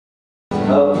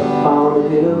Up on the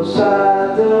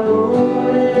hillside, the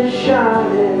moon is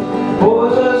shining.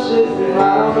 Boys are sitting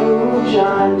around the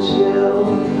moonshine still.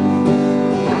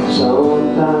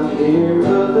 Sometimes you hear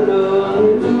nothing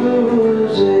of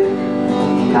music,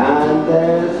 kind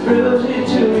that thrills you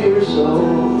to your soul.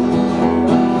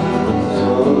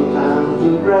 Sometimes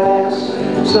bluegrass,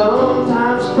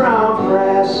 sometimes brown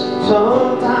grass,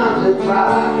 sometimes it's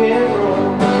rock and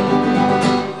roll.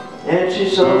 And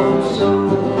she's so special,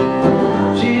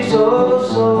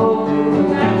 so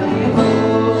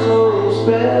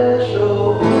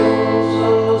special, so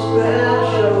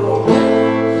special,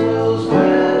 so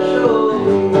special.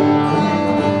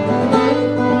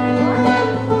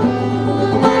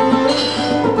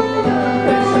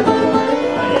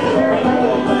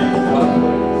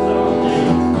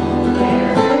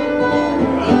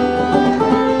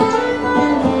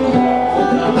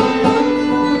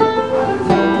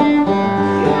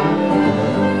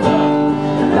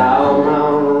 Down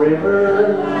on the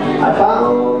river, I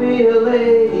found me a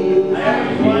lady.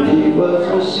 Beauty was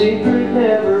a secret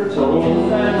never told.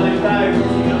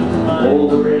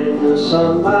 Hold her in the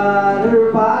sunlight,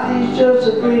 her body's just a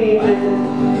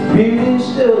gleaming. Beauty's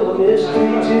still a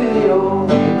mystery to the old.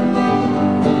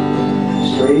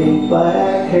 Straight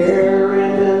black hair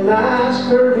and a nice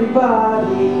curvy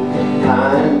body,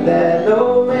 kind that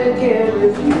no man can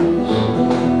refuse.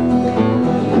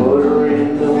 Put her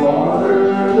in the water,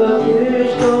 the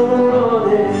fish come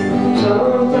running.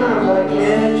 Sometimes I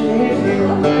catch a few.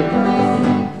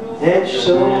 And she's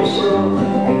so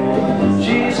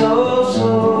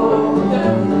special,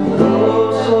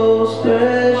 oh so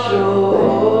special,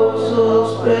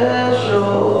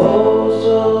 oh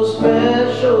so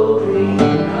special to me.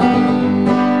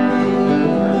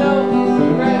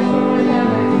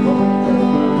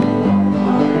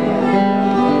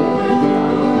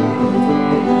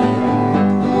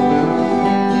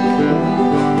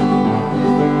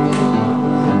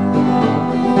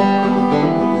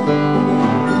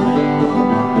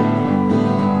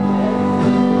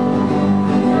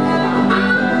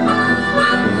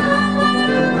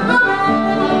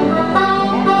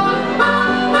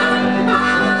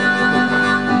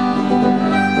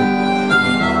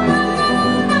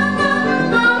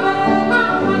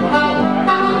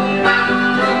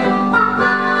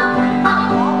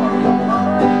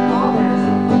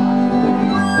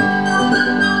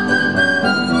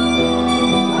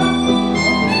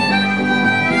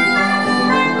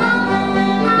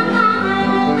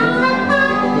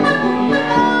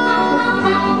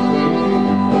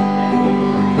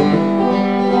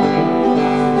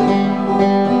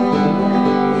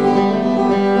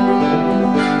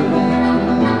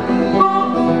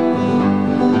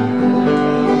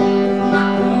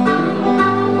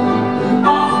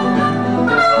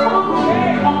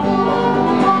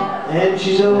 And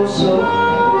she's oh so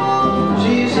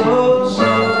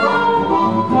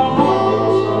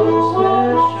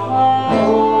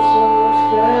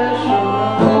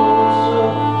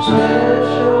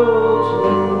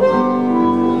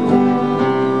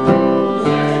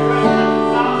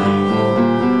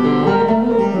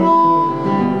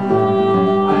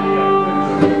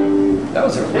That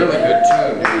was a really good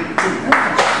tune.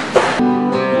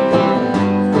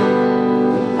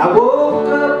 I woke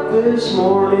up this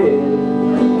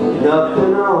morning,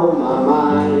 nothing on my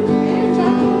mind.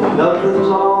 Nothing's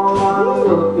all I'm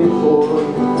looking for,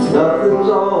 nothing's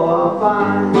all I'll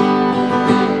find.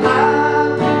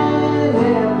 I've been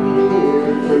happy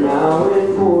here for now and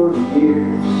 40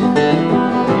 years.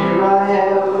 Here I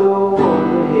have no one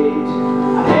to hate,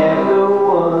 I have no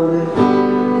one to fear.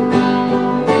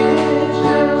 It's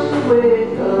just the way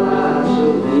the life's so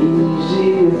easy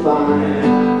to find.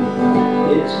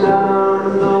 It's not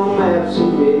on no maps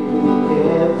and maybe you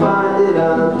can't find it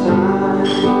on time.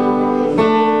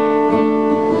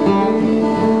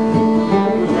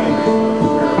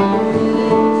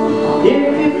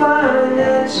 If you find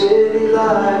that city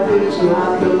life is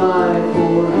not the life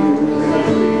for you,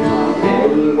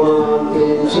 anyone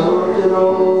getting something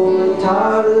old and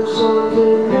tired of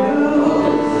something new,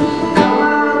 come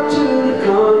out to the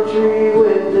country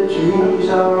when the trees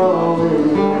are all in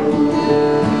bloom.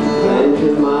 Plant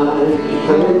your mind,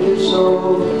 plant your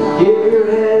soul, give your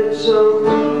head some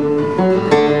room.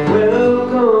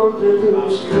 Welcome to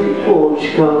Goose Creek, won't you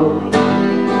come?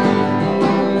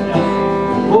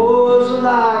 Boys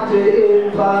like to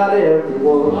invite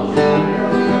everyone.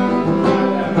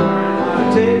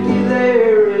 Take you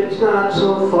there, it's not so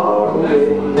far away.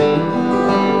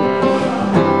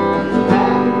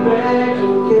 Pack your bags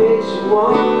in case you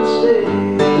want to stay.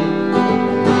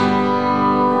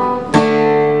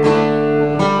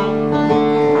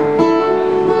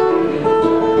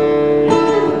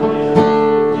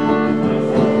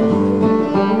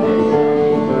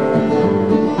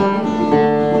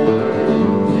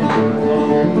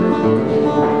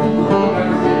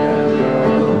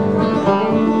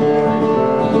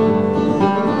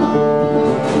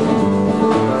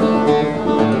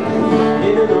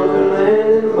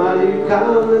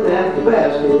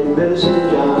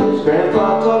 Vincent John. His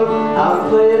grandpa taught him how to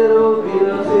play that old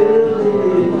beat-up fiddle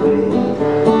way.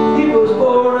 He was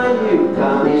born in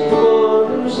Yukon, he's the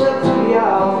one who slept through the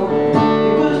owl.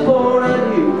 He was born in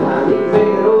Yukon, he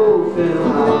made that old fiddle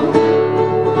howl.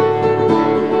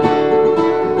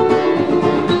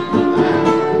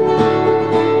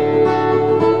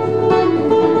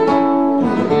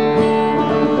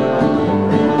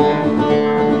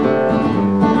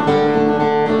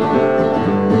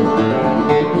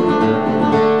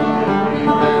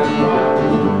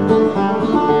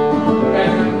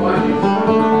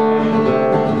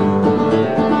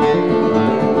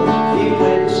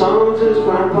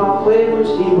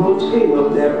 Came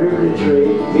up that river to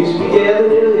trade. We used to be gathered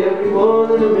nearly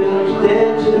everyone in the miller's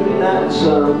dance in the midnight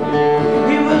sun.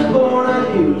 He was born in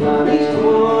Yukon, he's the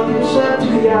one who slept to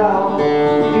the owl.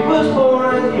 He was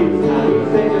born in Yukon, he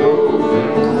made that old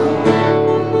fiddle howl.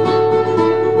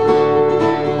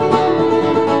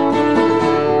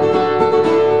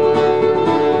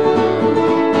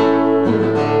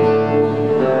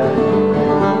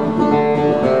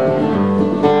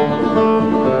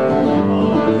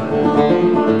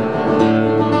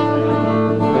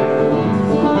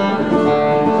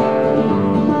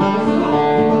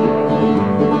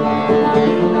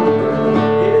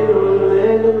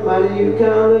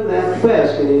 Yukon lived that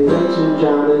basket in Vincent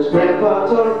John. His grandpa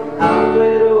taught him how to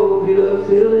play that old beat-up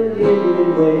fiddle in the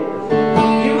Indian way.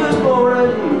 He was born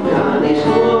in Yukon, he's the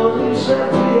one who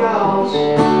slept with the owls. He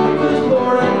was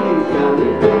born in Yukon, he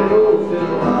played that old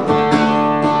fiddle howl.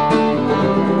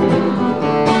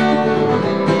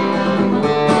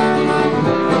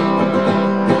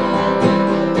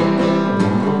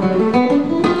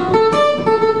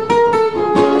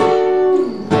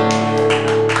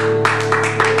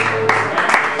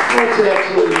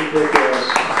 Absolutely ridiculous.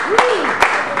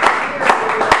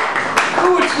 Who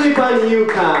would sleep on the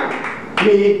Yukon?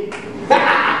 Me.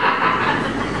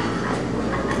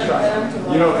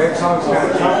 You know, that song's kind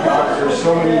of tough because there's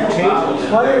so many changes.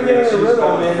 How do you get a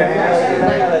rhythm, man? I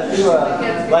gotta do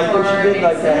like what you did,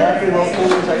 like the happy little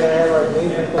fingers, I gotta have like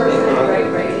major fingers.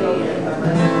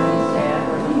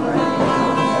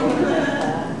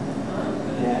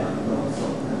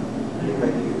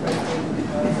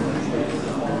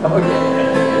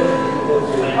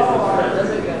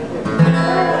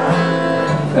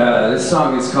 This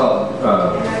song is called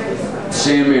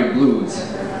Sandman Blues,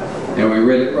 and we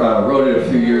wrote it a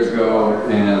few years ago,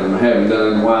 and I haven't done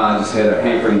it in a while. I just had a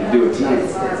hankering to do it tonight.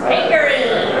 Hankering!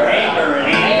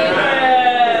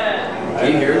 Can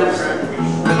you hear this?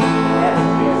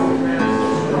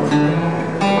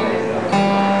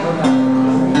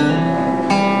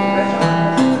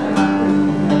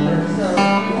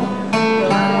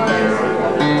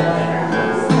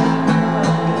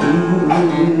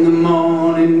 In the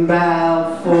morning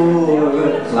about 4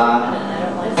 o'clock,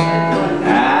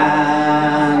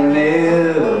 I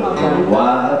never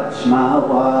watch my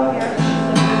watch.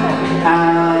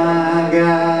 I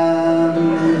got a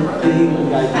thing,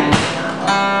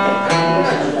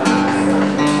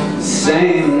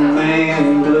 Sandman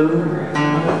blue.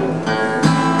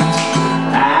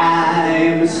 I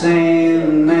am a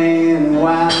Sandman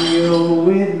while you're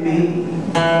with me,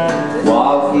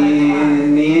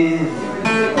 walking in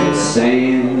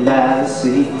sand by the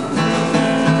sea.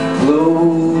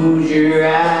 Close your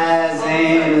eyes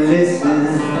and listen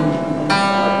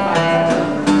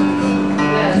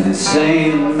to the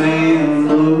Sandman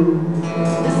blue.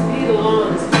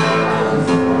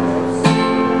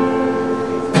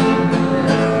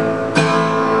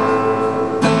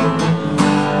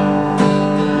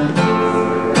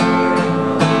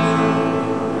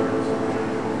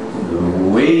 The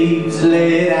waves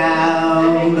let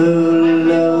out a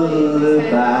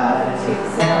lullaby.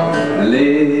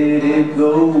 Let it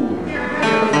go,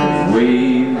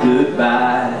 wave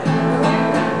goodbye.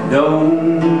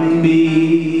 Don't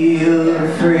be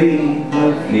afraid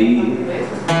of me.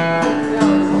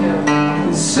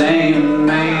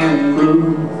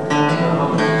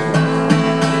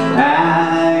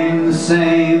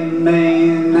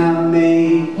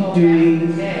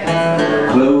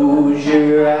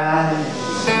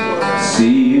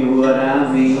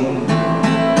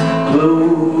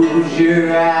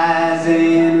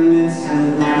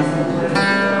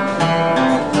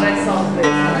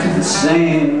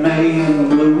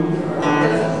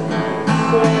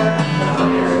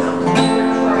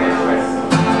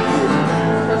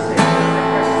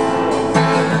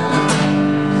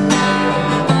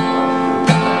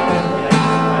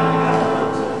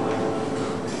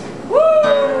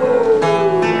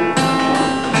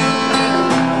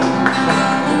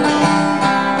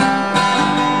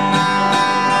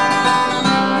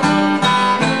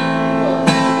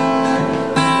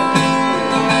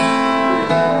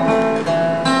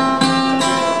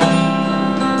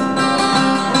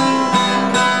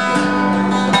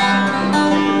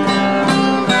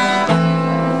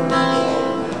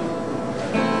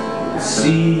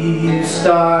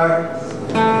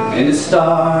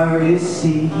 starry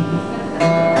sea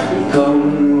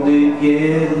come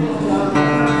together,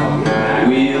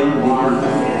 we'll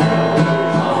be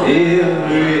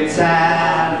every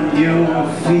time you're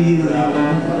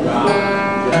feeling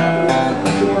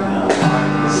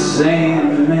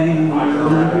Sandman.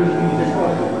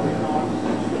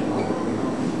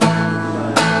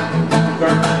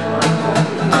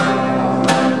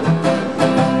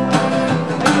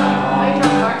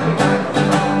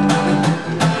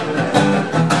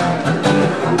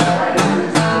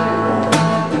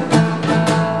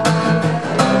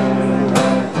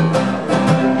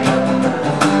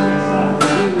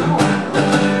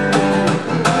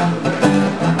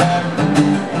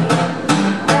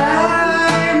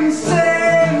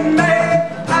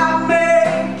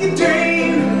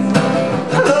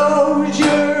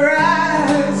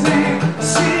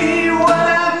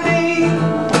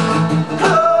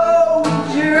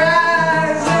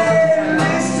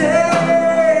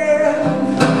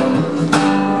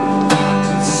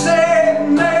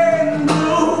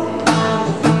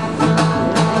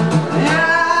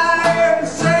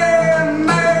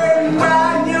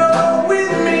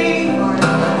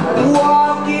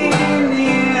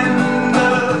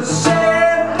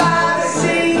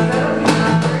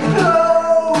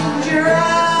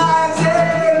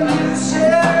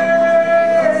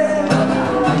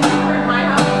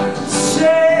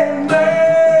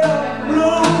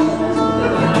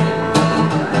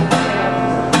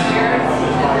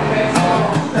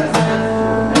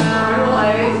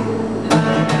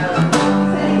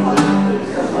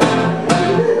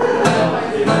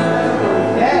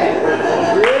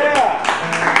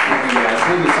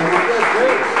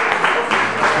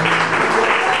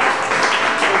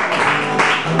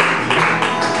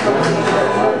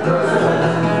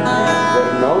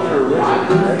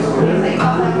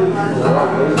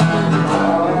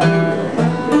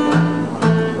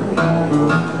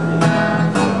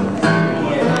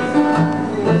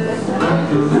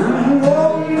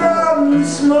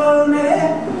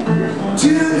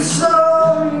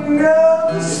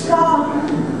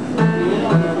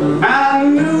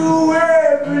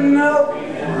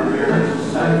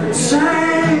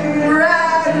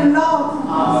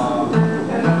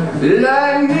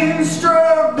 Lightning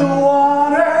struck the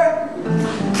water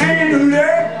and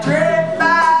electric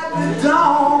by the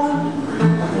dawn.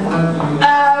 I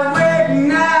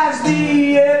recognized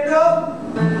the echo,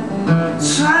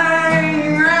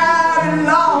 sang right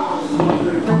along,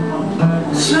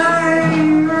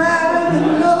 sang right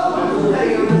along,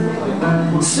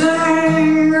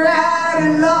 sang right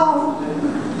along,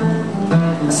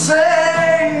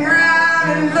 sang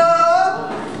right along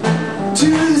to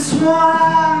this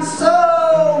one so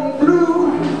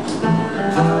blue.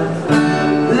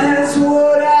 That's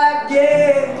what I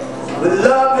get for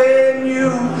loving you.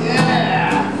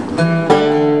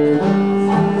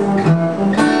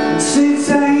 Since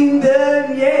I ain't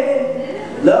done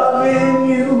yet loving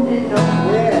you.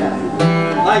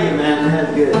 Yeah. Like it, man.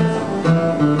 That's good.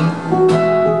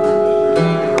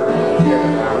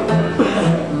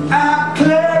 I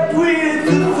clapped with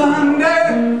the thunder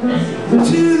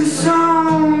to the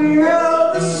song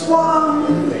of the swan.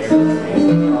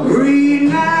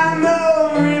 Reading out the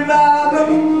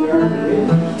revival,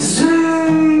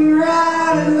 sing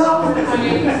right along.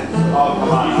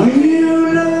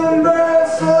 Universal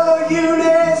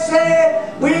unison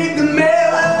with the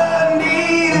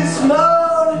melody this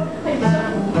morning.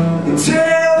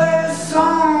 Until the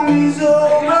song is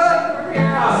over,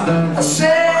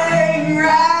 sing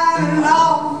right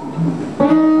along.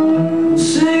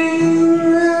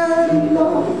 Sing right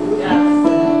along.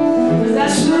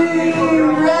 Sing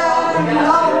right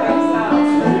along.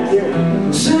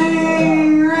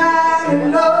 Sing right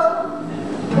along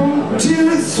to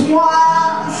this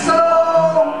one so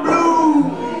blue.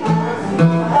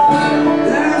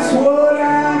 That's what I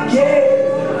get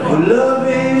for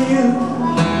loving you.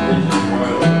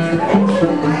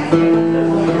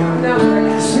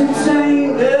 Since I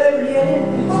ain't done yet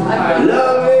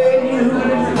loving you.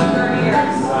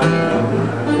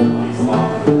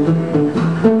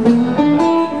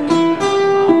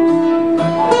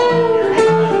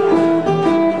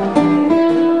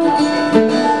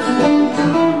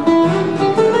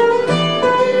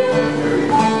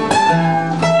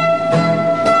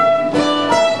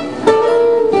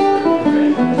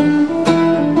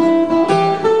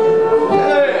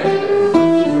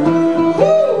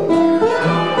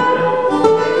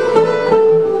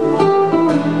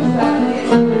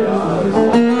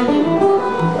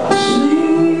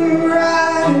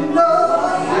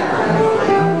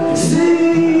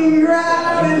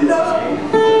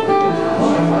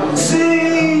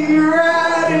 Sing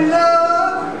right along.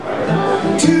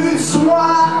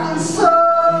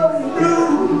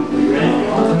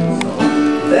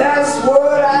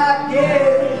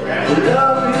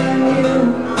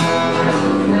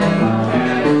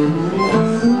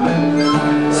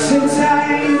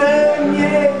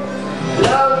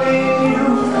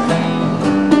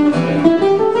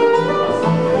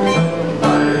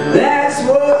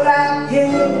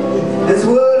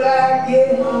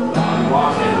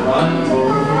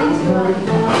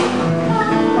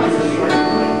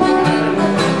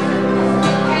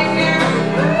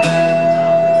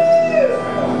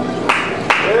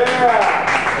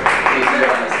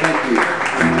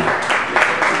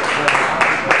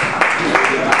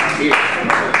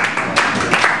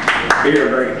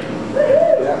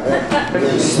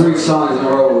 3 songs in a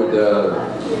row with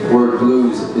the word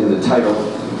blues in the title.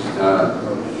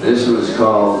 This one is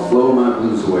called Blow My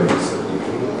Blues Away.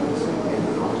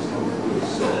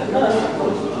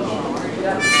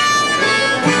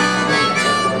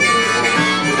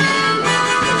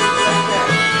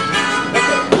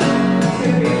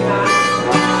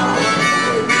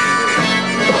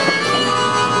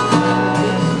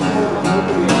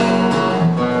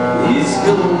 It's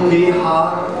gonna be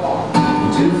hard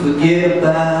to forget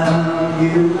about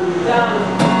you.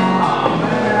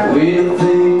 We'll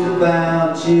think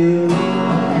about you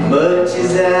much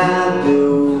as I do.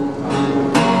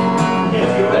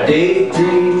 I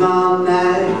daydream all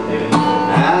night,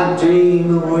 I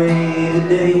dream away the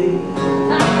day.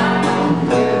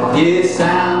 Yes,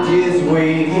 I'll just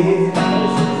wait here,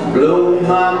 blow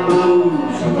my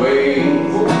blues away.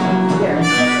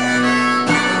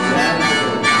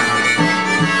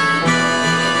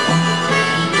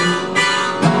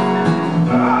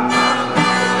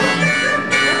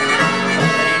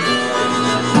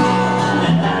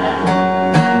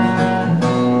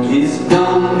 It's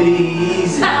gonna be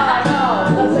easy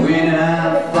when I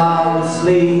fall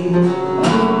asleep.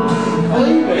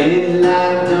 And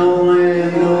life don't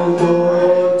have no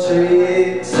more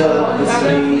tricks up the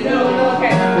sleeve.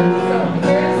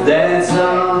 That's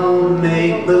all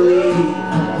make-believe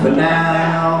for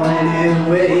now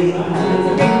anyway.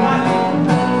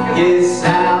 Yes,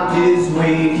 I'll just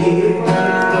wait here,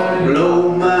 blow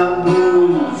my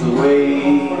blues away.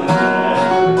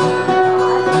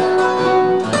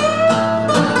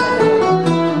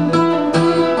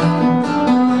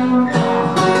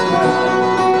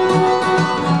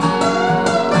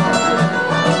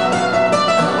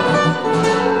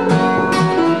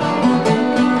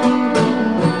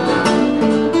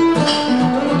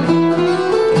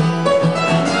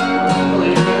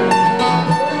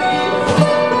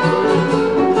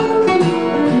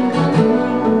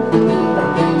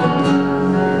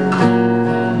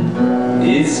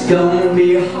 It's gonna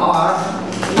be hard,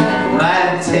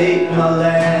 might take my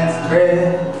last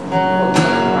breath.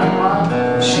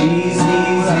 She's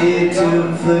easy to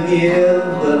forgive,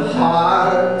 but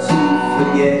hard to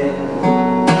forget.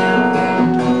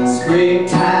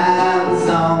 Springtime's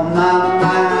on my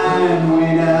mind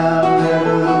when I let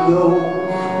her go.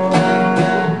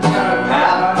 I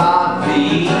thought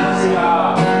these,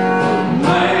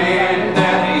 man,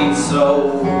 that ain't so.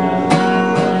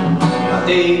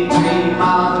 Daydream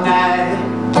all night,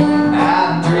 I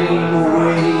dream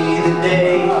away the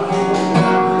day.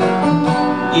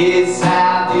 Yes, I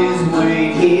just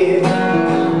wait here,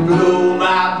 blow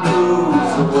my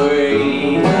blues away.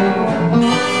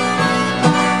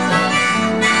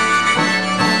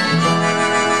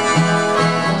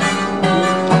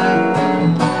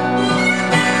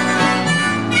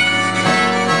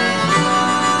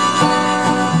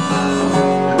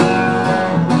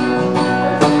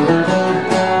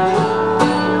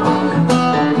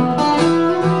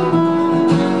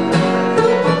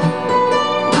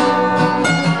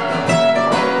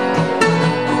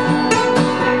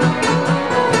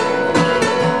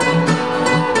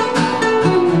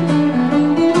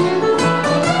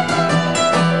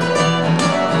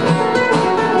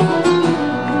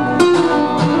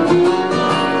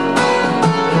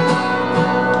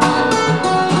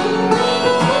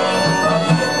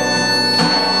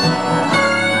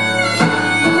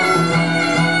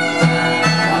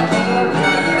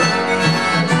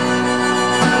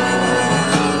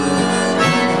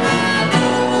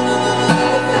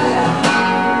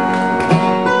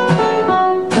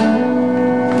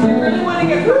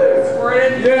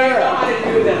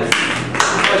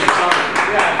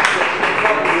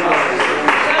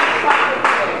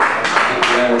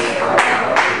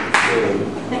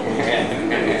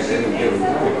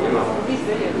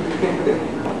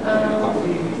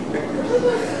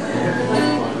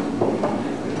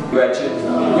 Gretchen.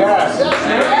 Yes.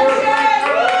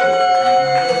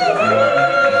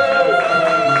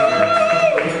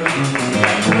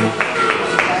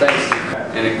 Thanks.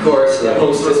 And of course, the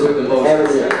hostess with the most.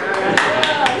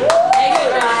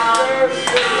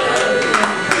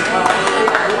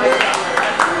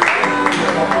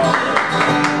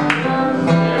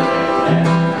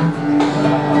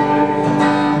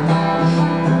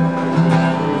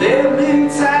 There've been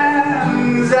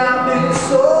times I've been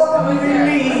so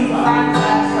relieved.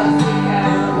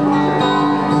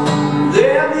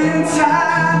 There've been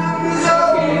times,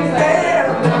 oh,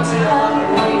 there've been times.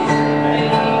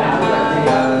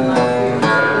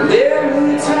 There've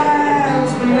been times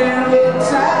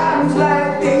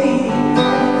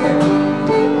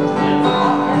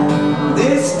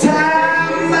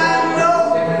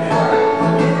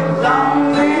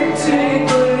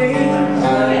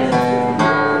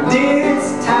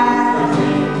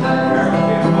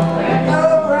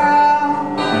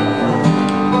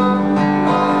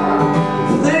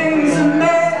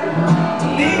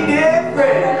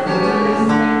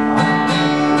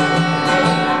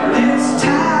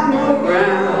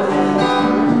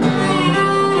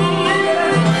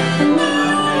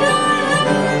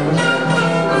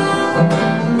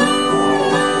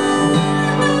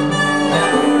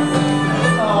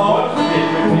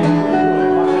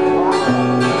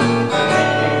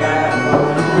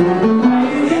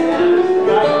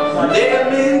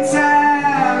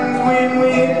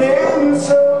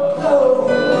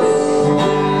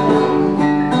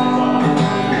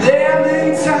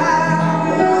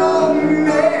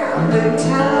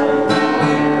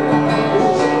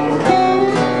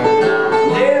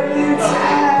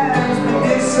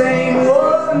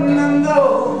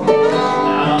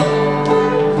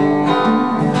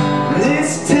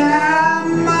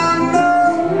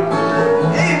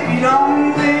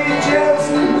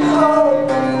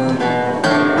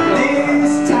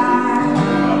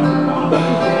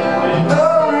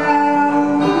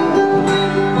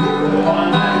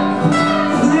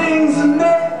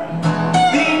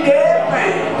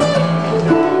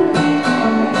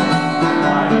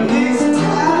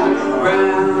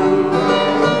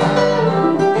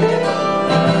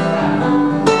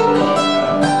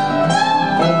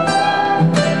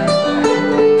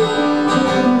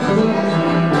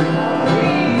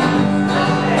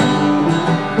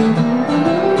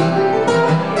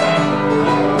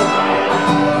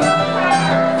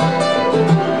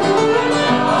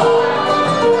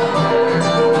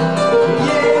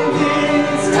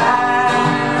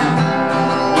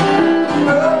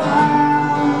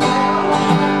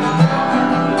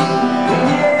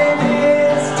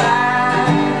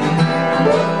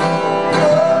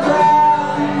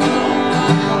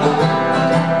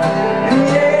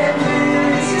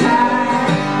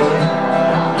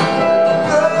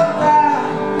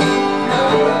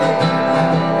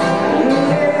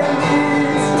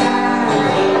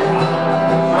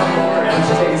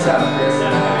this out, Chris.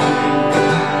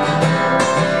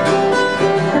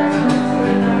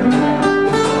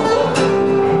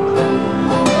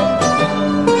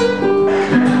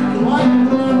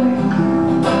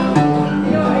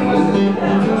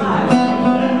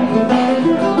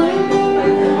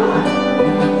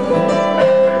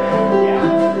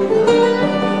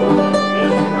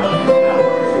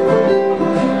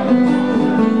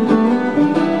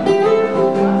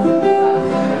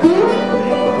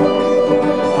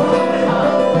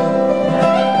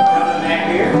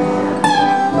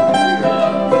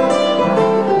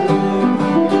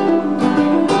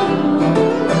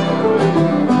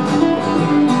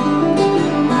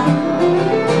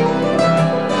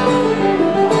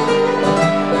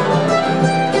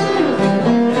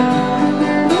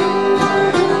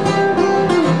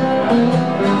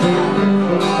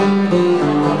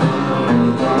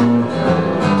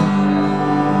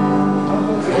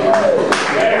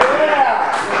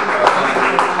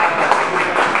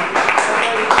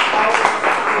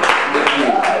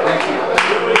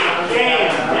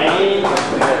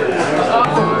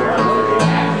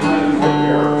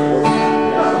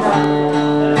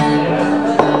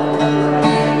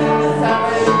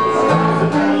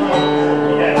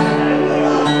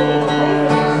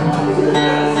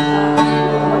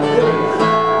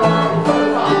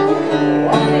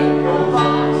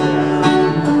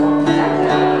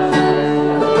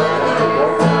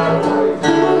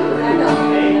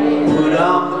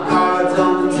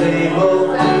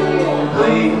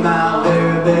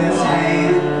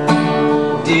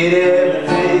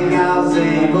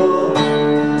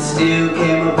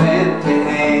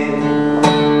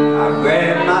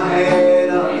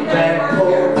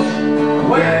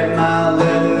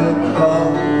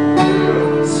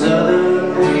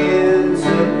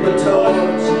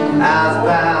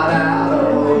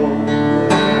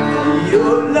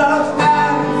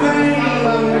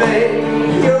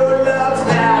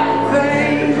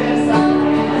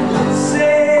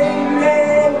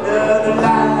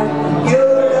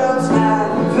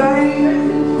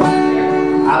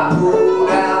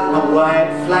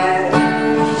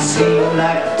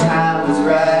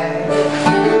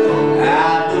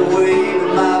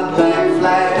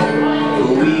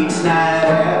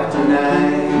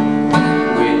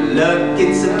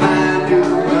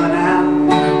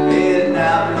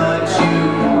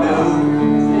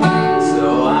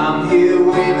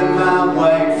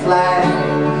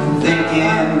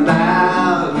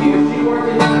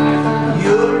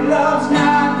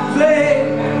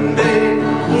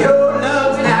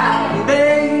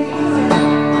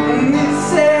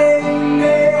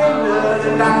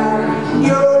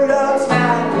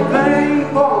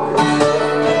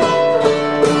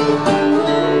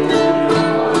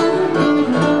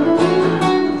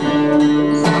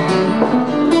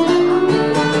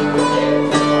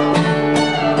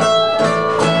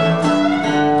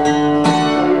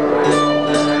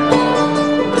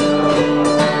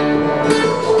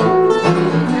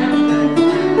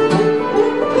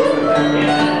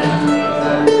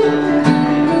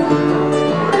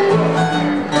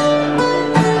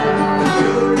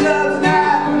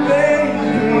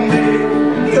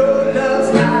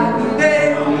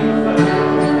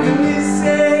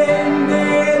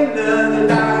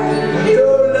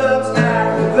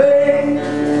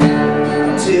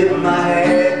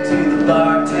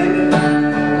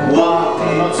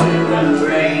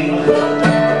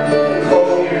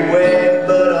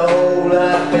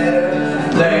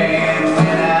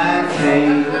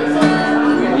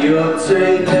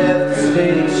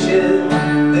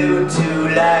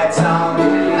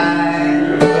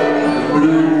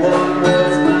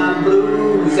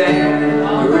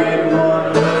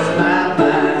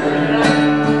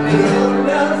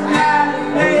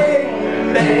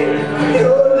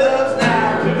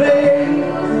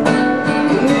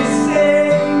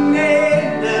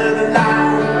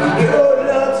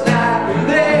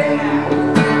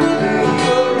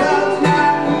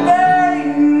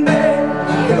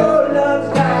 Your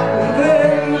love's not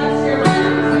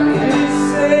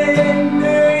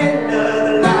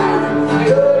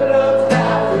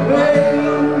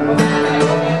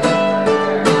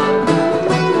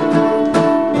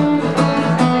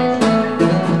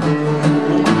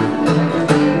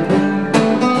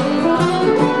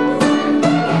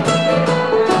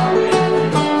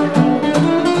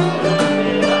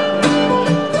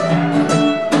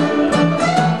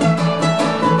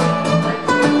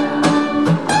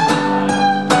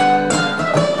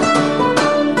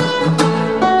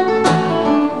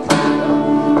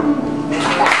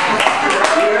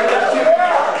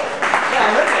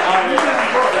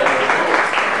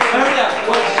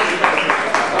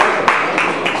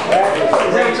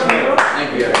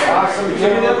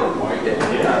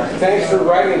Thanks for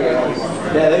writing it.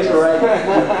 Yeah, thanks for writing. I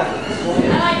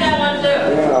like that one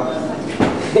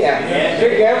too. Yeah,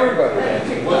 pick everybody.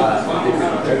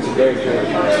 That's a great thing.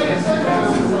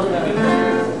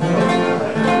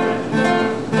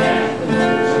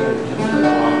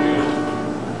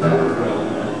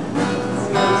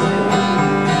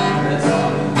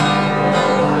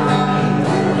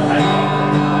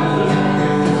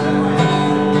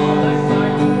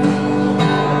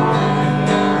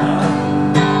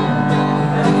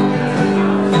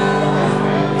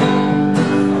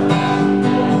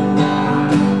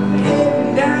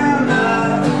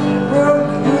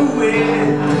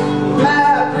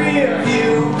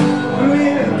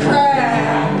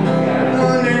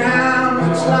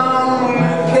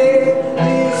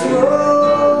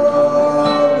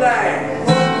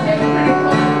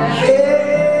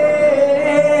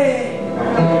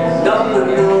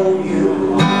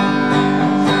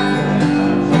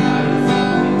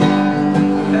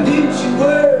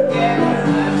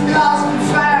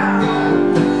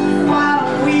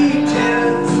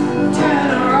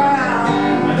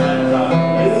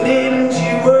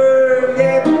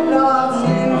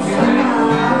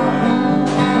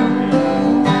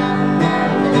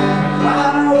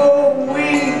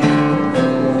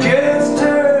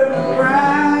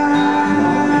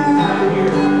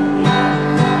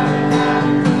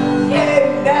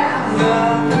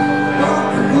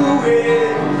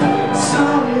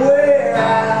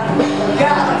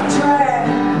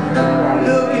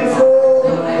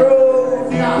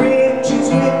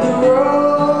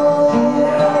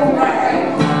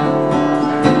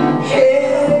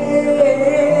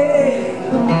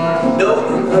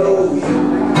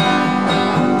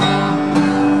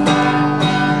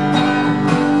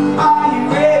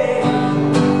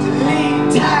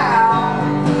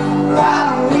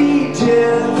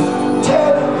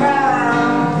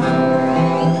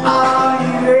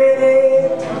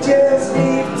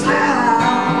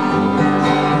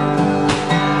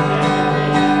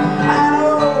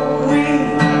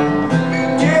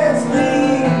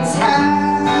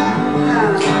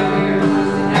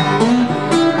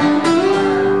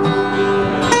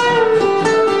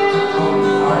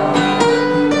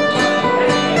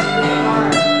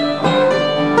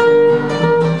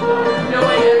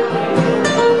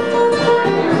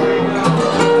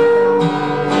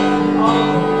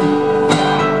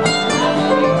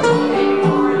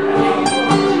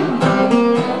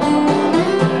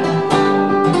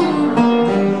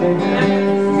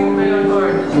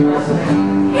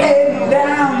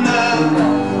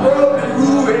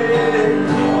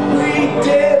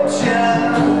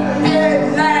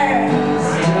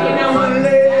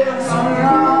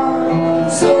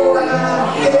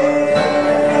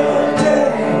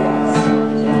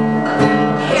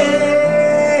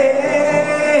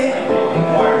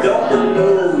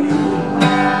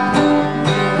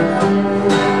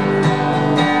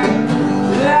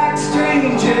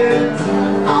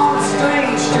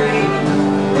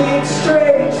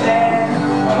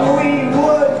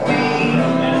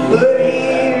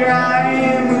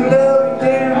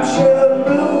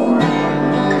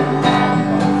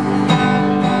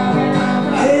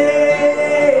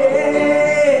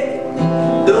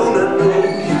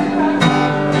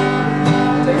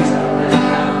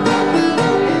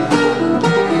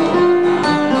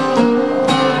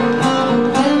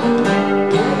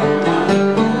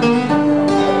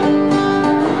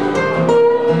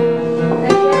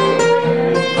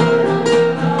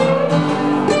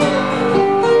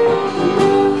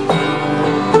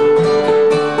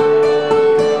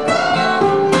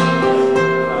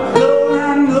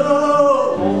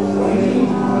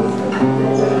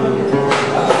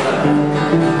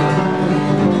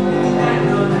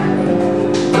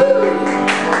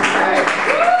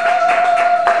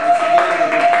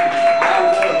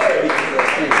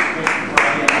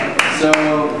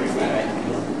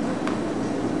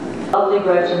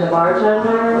 Liggot and the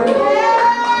bartender.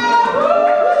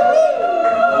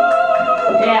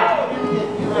 Yeah.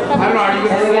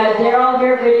 And we got Daryl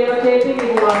here videotaping. If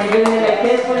you want to give him a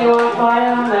kiss when you want to find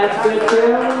him, that's good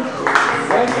too.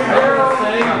 Thank you, Daryl.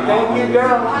 Thank you,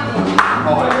 Daryl.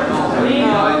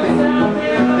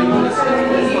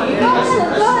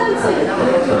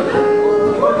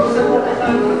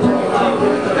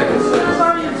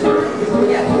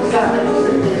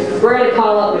 We're going to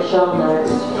call up Michelle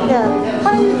next. Yeah.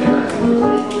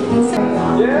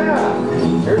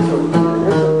 Here's a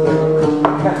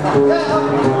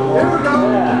here we go.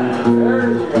 Yeah. There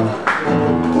you go.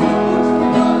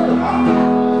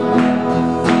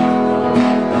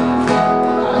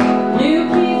 You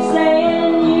keep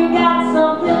saying you got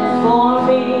something for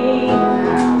me.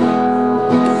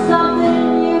 So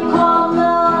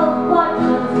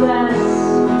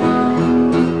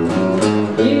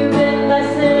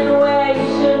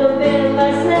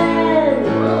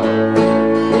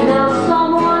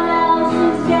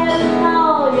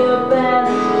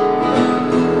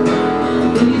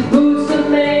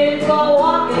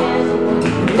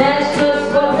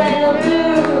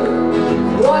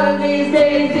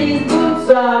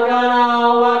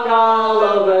gonna walk all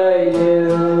over you.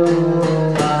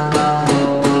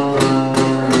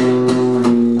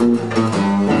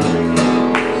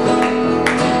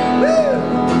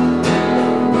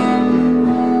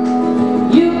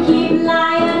 You keep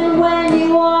lying when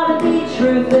you ought to be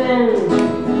truthing,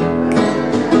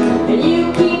 and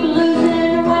you keep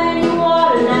losing when you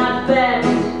ought to not bet.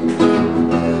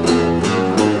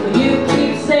 You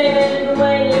keep saying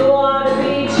when you ought to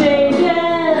be changing.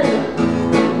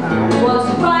 What's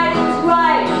right is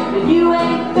right, but you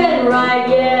ain't been right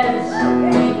yet.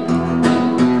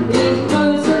 These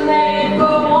boots are made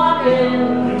for walking,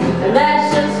 and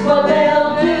that's just what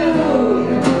they'll do.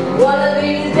 One of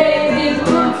these days these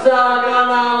boots are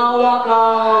gonna walk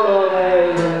all over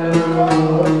you.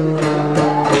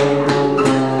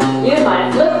 You're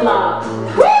my flip-flops.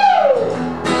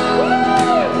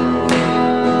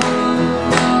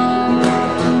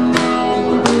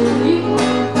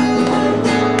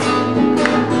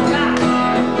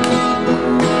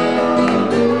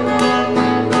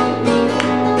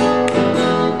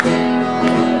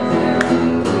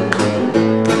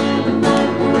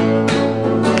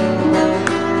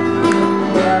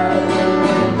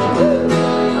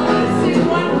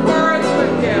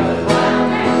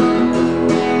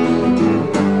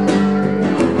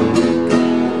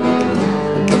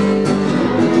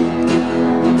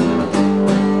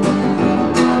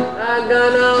 I'm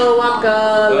gonna walk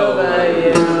all over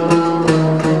you.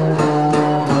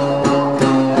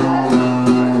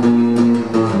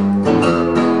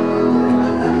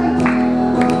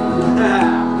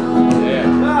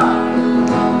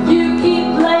 You keep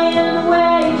playing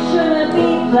where you shouldn't be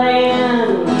playing,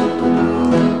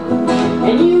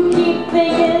 and you keep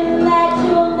thinking that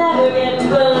you'll never get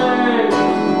burned.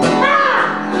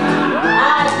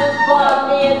 I just bought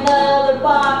me another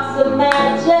box of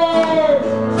matches.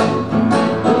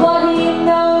 What he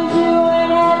knows you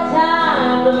ain't had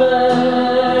time to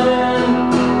learn.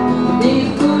 These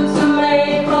boots are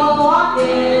made for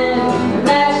walking, and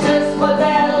that's just what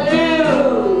they'll do.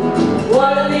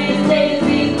 One of these days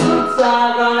these boots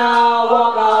are gonna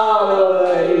walk all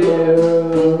over you.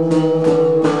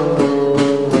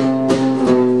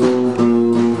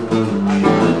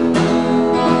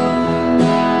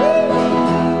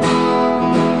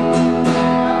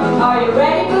 Are you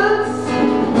ready, Boots?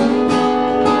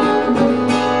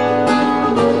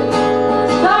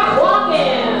 Start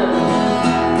walking!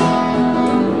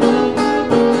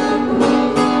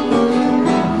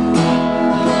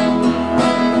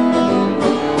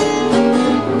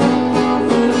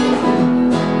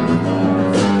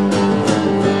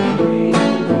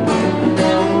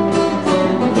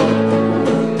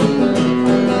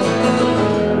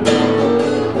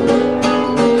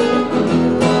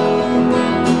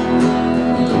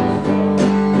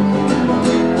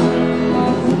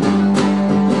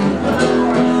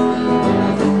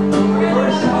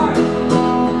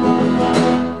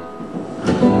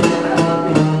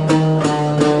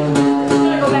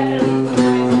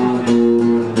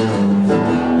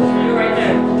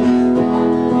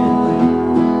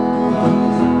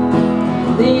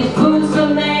 These boots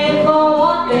are made for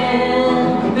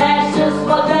walking, that's just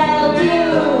what they'll do.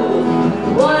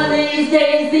 One of these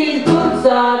days these boots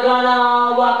are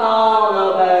gonna walk all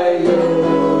over you.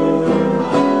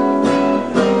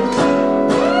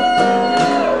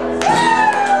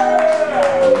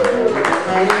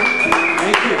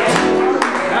 Thank you.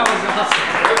 That was awesome.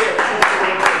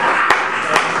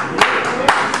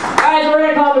 Alright, so we're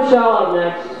gonna call Michelle up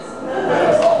next.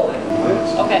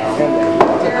 Okay.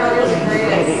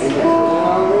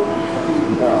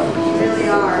 Really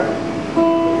are.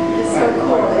 It's so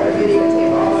cool that you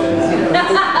videotape all of this.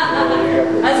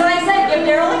 That's what I said. Give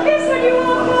Daryl a kiss when you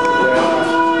walk by.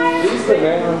 He's the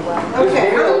man. Okay,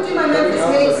 I'm going to do my Memphis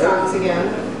mini songs again.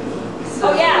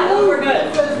 Oh yeah, those were good.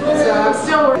 So I'm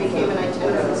still working. Became an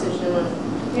itinerant musician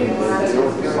when I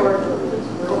recorded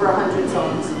over 100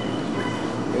 songs.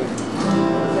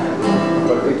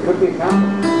 But it could be a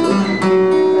compliment.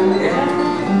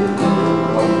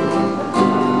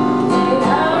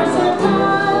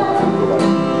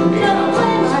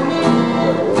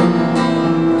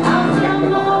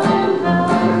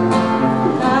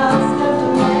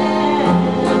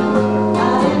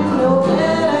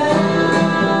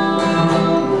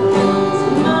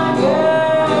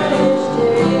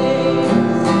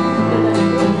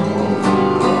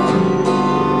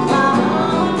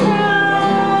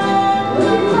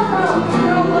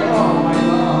 Oh my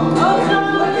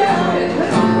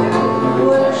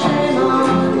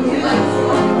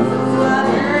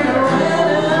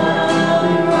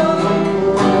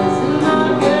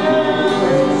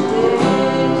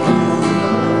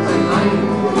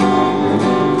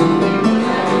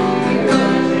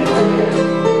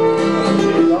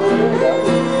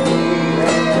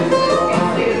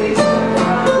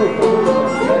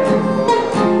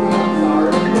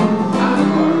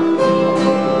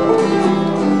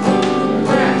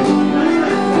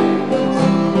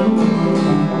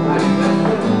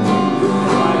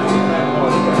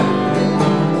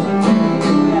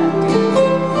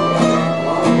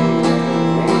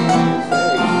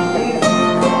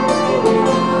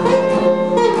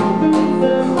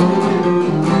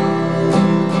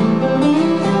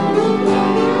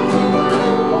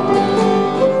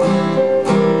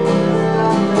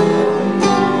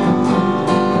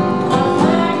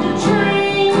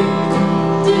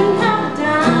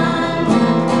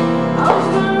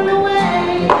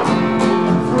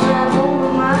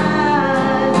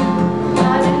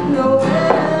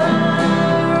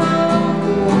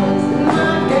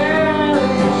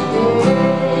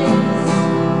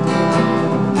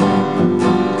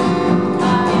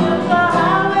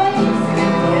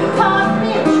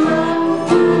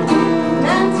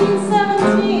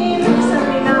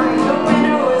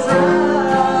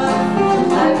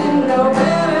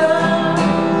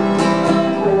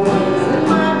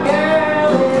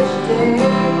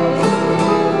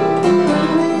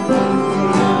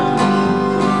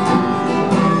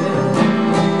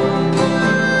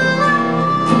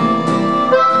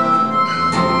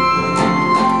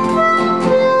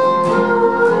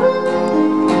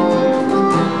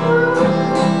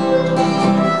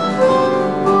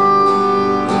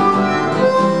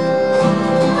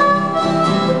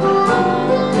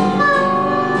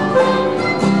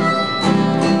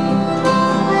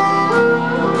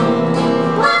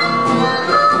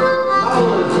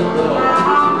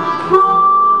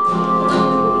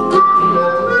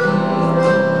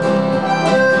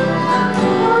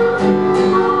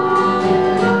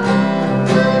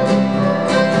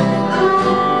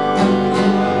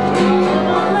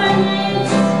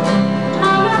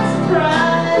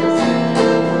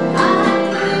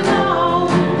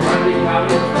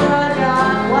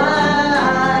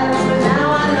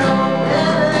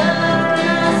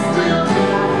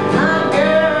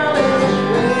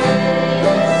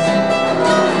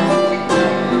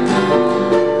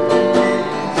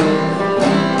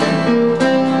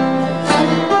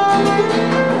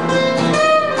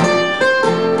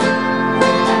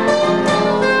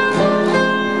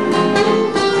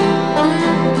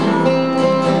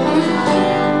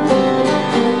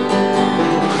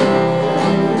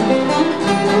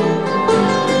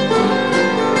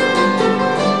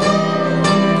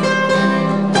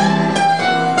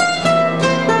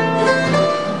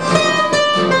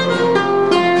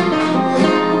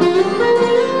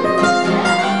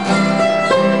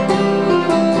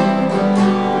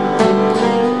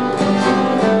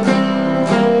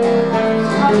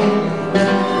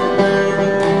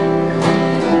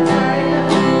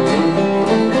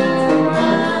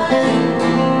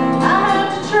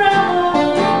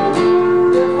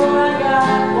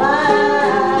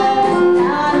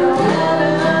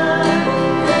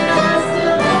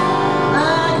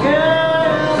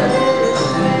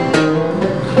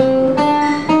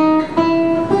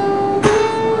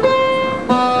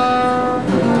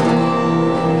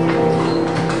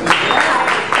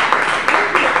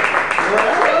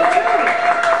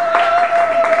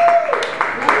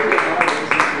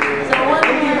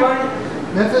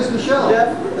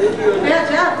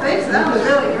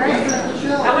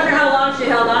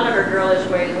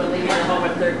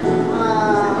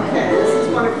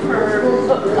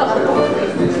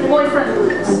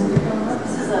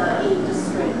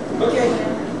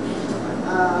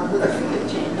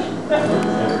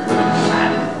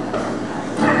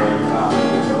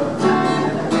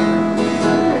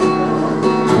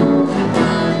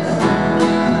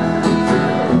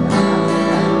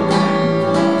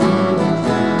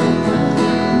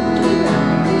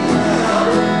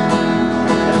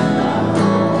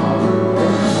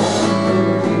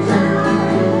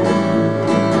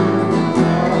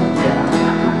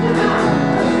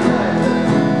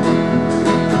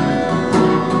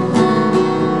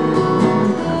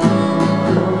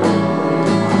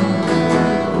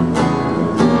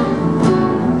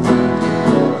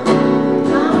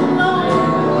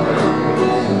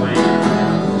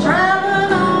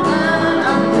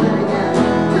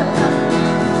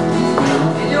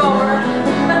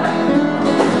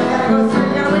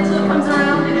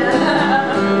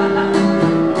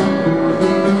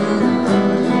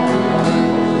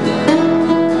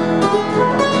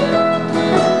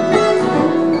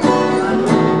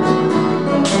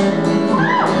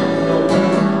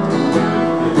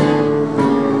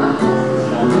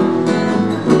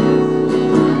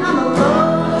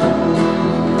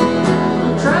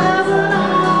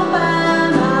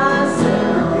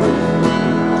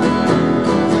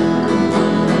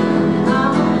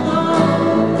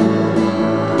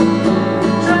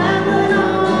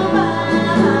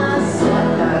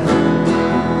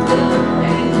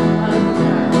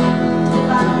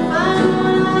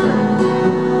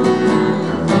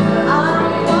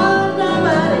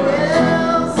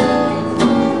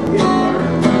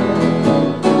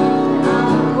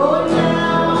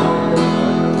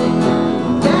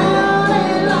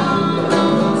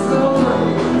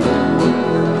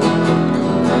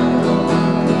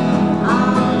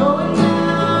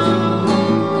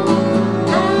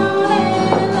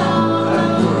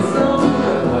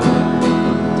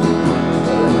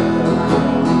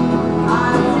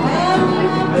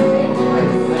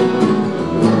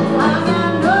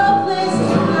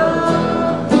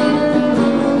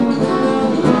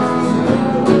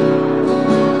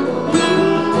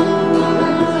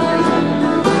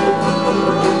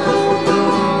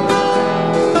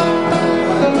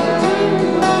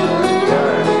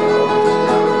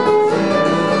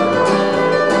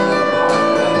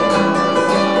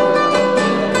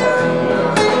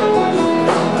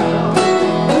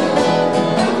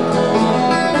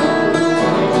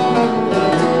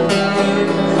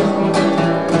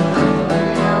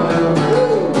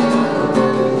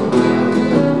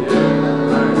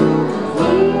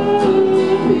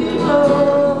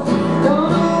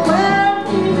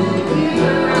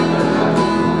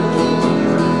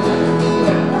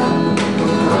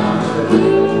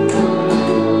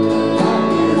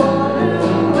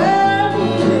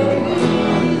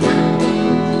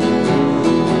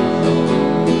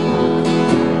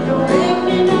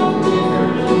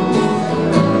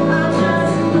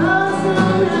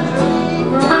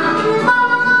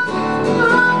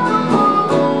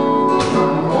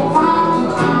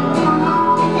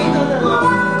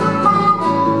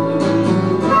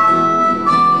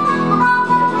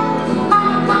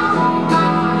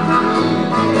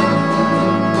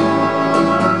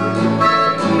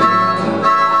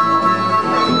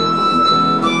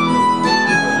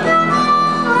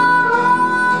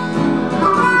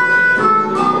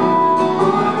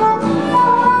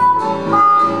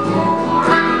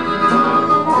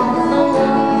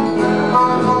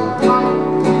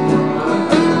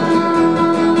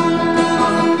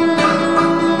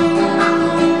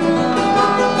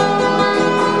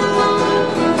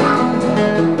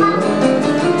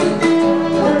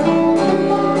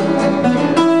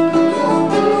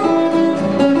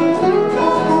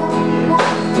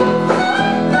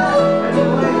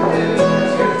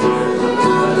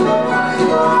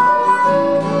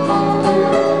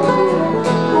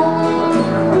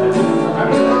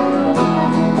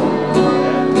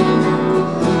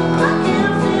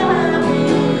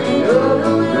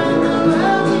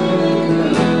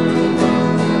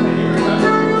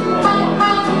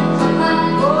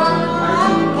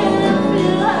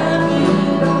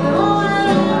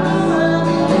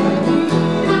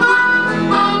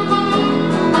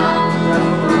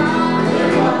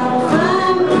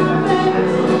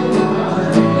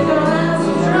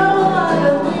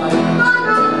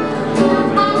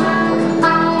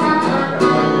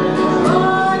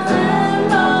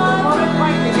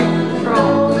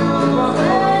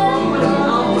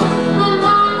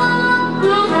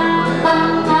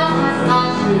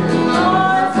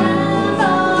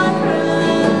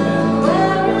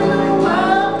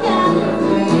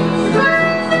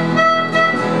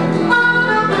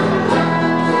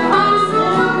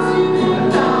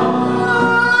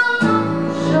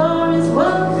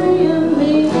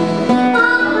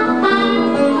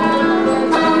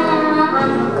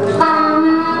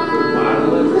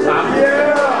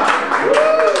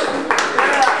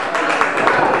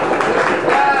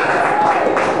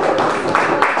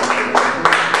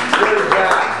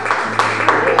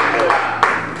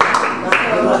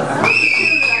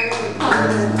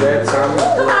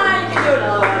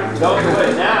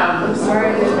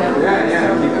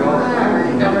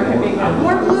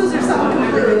More blues or something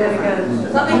completely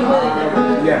different. Something completely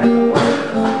different. Yeah.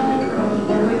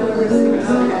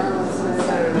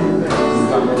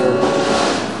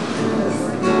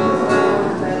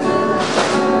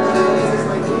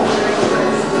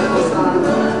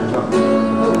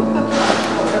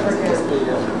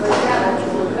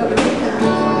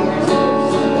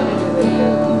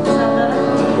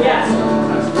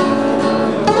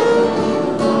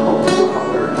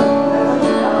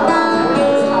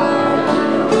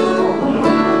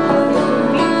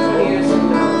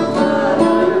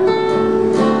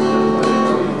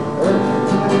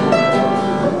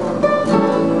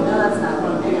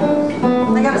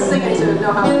 I gotta sing it to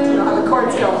know how the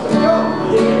chords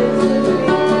go.